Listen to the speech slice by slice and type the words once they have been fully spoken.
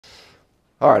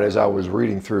All right, as I was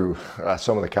reading through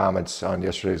some of the comments on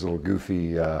yesterday's little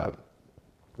goofy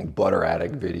butter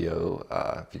addict video,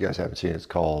 if you guys haven't seen it, it's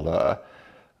called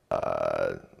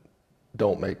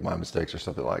Don't Make My Mistakes or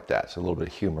something like that. So a little bit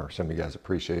of humor. Some of you guys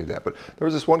appreciated that. But there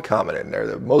was this one comment in there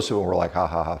that most of them were like, ha,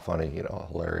 ha, ha, funny, you know,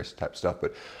 hilarious type stuff.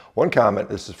 But one comment,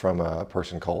 this is from a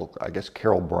person called, I guess,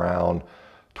 Carol Brown,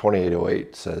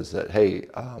 2808, says that, hey,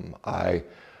 I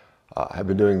have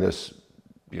been doing this,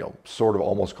 you know, sort of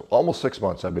almost 6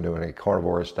 months. I've been doing a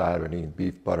carnivorous diet. I've been eating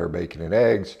beef, butter, bacon, and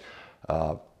eggs,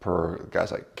 per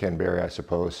guys like Ken Berry, I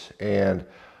suppose. And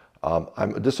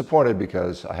I'm disappointed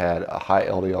because I had a high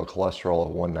LDL cholesterol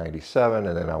of 197,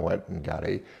 and then I went and got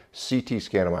a CT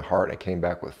scan of my heart, and it came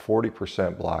back with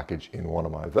 40% blockage in one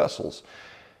of my vessels,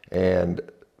 and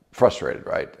frustrated,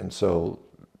 right? And so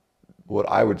what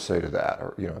I would say to that,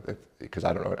 or, you know, because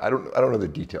I don't know the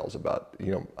details about,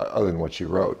 you know, other than what she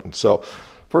wrote. And so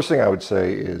first thing I would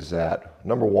say is that,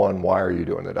 number one, why are you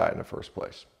doing the diet in the first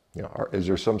place? You know, is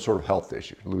there some sort of health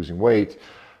issue? Losing weight,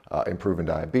 improving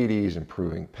diabetes,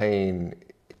 improving pain,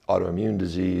 autoimmune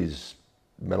disease,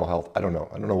 mental health? I don't know.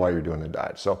 I don't know why you're doing the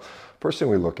diet. So first thing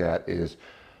we look at is,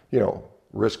 you know,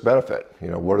 risk benefit.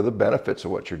 You know, what are the benefits of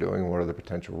what you're doing? What are the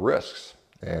potential risks?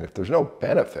 And if there's no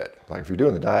benefit, like if you're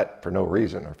doing the diet for no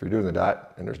reason, or if you're doing the diet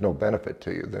and there's no benefit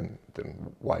to you, then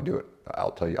why do it? I'll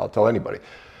tell anybody.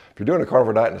 If you're doing a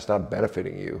carnivore diet and it's not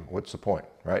benefiting you, what's the point,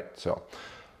 right? So,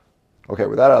 okay,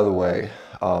 with that out of the way,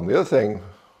 the other thing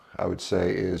I would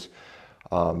say is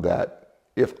that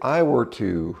if I were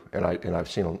to, and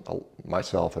I've seen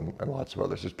myself and lots of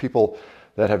others, there's people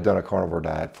that have done a carnivore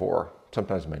diet for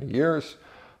sometimes many years,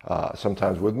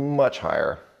 sometimes with much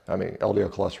higher. I mean,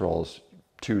 LDL cholesterol is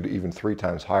 2 to even 3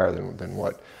 times higher than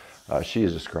what she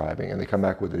is describing, and they come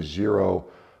back with a 0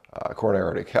 coronary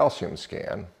artery calcium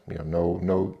scan. You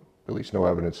know, at least no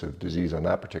evidence of disease on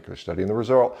that particular study. And the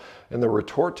result, and the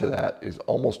retort to that is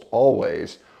almost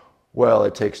always, well,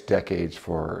 it takes decades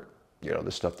for, you know,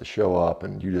 this stuff to show up,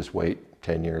 and you just wait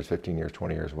 10 years, 15 years,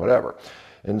 20 years, whatever.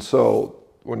 And so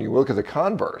when you look at the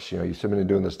converse, you know, you've been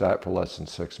doing this diet for less than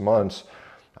 6 months.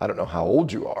 I don't know how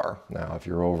old you are now. If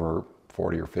you're over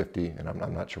 40 or 50, and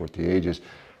I'm not sure what the age is,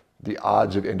 the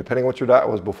odds of, and depending on what your diet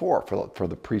was before, for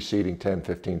the preceding 10,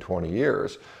 15, 20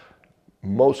 years,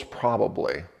 most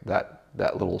probably that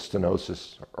little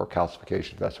stenosis or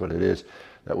calcification, if that's what it is,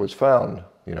 that was found,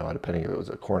 you know, depending if it was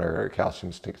a coronary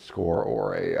calcium score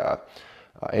or a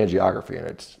angiography, and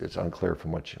it's unclear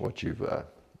from what you've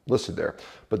listed there,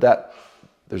 but that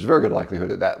there's a very good likelihood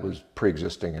that that was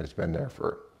pre-existing and it's been there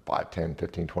for 5, 10,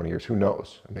 15, 20 years. Who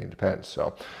knows? I mean, it depends.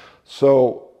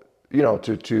 So you know,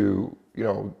 to you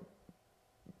know,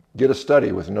 get a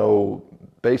study with no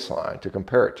baseline to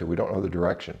compare it to, we don't know the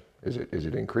direction. Is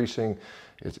it increasing?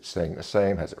 Is it staying the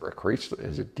same? Has it increased?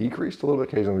 Has it decreased a little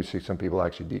bit? Occasionally we see some people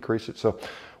actually decrease it. So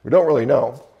we don't really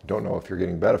know. Don't know if you're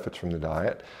getting benefits from the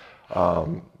diet.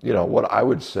 You know, what I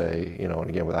would say, you know, and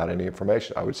again, without any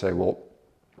information, I would say, well,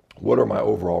 what are my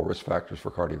overall risk factors for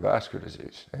cardiovascular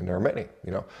disease? And there are many,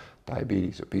 you know,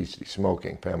 diabetes, obesity,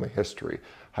 smoking, family history,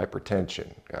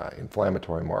 hypertension,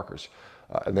 inflammatory markers.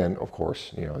 And then, of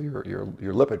course, you know, your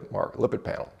lipid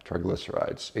panel,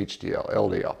 triglycerides, HDL,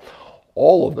 LDL,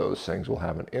 all of those things will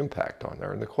have an impact on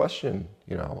there. And the question,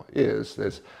 you know,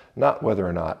 is not whether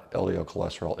or not LDL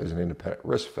cholesterol is an independent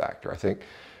risk factor. I think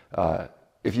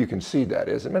if you concede that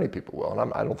is, and many people will,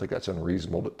 and I don't think that's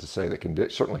unreasonable to say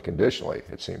that certainly conditionally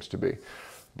it seems to be,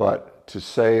 but to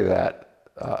say that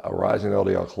a rise in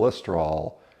LDL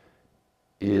cholesterol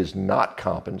is not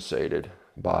compensated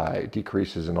by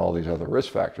decreases in all these other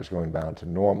risk factors going down to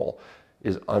normal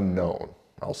is unknown.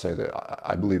 I'll say that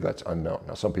I believe that's unknown.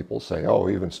 Now, some people say, oh,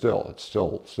 even still, it's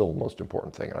still the most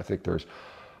important thing. And I think there's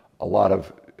a lot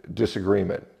of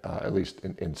disagreement, at least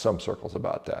in some circles,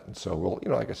 about that. And so we'll, you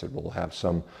know, like I said, we'll have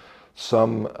some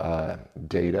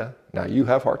data. Now, you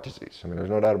have heart disease. I mean, there's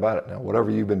no doubt about it. Now,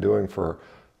 whatever you've been doing for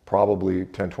probably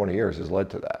 10, 20 years has led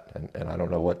to that. And I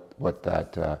don't know what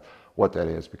that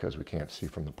is, because we can't see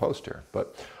from the post here.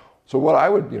 But so what I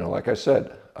would, you know, like I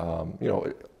said, you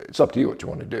know, it's up to you what you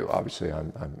want to do. Obviously,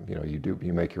 you know,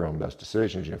 you make your own best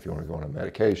decisions. You know, if you want to go on a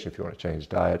medication, if you want to change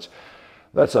diets,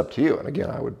 that's up to you. And again,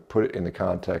 I would put it in the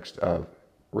context of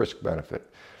risk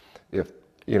benefit. If,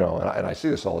 you know, and I see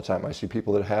this all the time. I see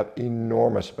people that have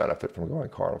enormous benefit from going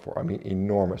carnivore. I mean,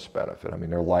 enormous benefit. I mean,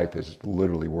 their life is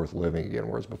literally worth living again,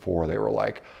 whereas before they were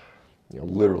like, you know,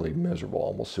 literally miserable,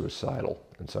 almost suicidal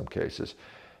in some cases.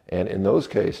 And in those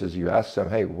cases, you ask them,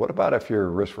 hey, what about if your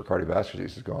risk for cardiovascular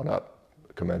disease has gone up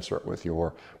commensurate with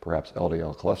your perhaps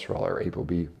LDL cholesterol or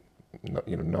ApoB, you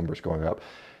know, numbers going up?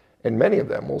 And many of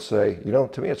them will say, you know,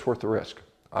 to me, it's worth the risk.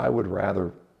 I would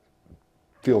rather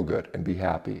feel good and be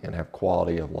happy and have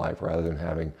quality of life rather than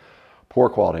having poor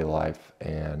quality of life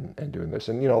and doing this.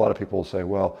 And, you know, a lot of people will say,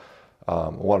 well,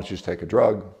 why don't you just take a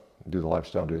drug, do the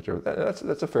lifestyle, do the drug?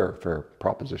 That's a fair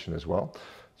proposition as well.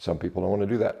 Some people don't want to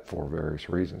do that for various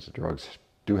reasons. The drugs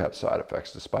do have side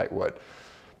effects, despite what,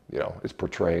 you know, is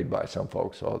portrayed by some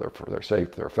folks. Oh, they're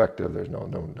safe, they're effective, there's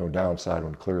no downside,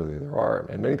 when clearly there are.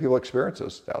 And many people experience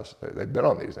those. They've been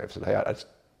on these and they've said, hey, I just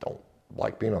don't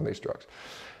like being on these drugs.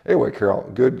 Anyway, Carol,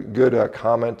 good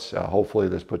comments. Hopefully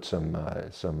this puts some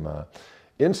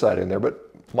insight in there. But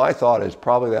my thought is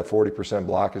probably that 40%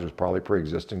 blockage was probably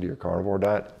pre-existing to your carnivore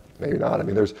diet. Maybe not. I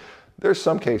mean, there's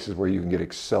some cases where you can get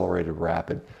accelerated,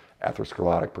 rapid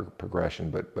atherosclerotic progression,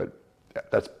 but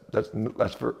that's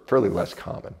fairly less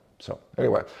common. So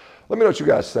anyway, let me know what you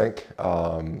guys think,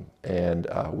 and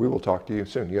we will talk to you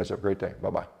soon. You guys have a great day.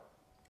 Bye-bye.